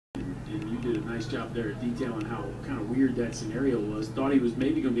and you did a nice job there at detailing how kind of weird that scenario was. Thought he was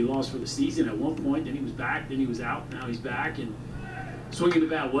maybe going to be lost for the season at one point. Then he was back. Then he was out. Now he's back and swinging the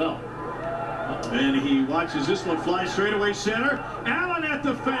bat well. And he watches this one fly straight away center. Allen at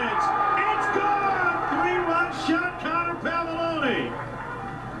the fence. It's gone! 3-run shot, Connor Pavolony.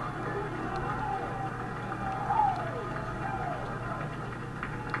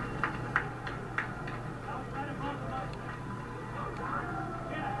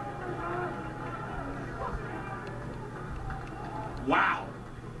 Wow.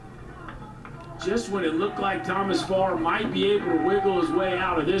 Just when it looked like Thomas Farr might be able to wiggle his way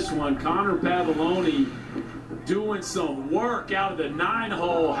out of this one, Connor Pavolony doing some work out of the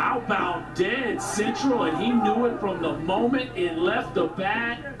 9-hole. How about dead central? And he knew it from the moment it left the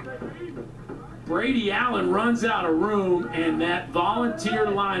bat. Brady Allen runs out of room, and that volunteer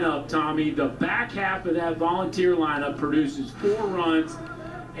lineup, Tommy, the back half of that volunteer lineup produces 4 runs,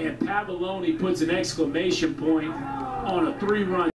 and Pavolony puts an exclamation point on a 3-run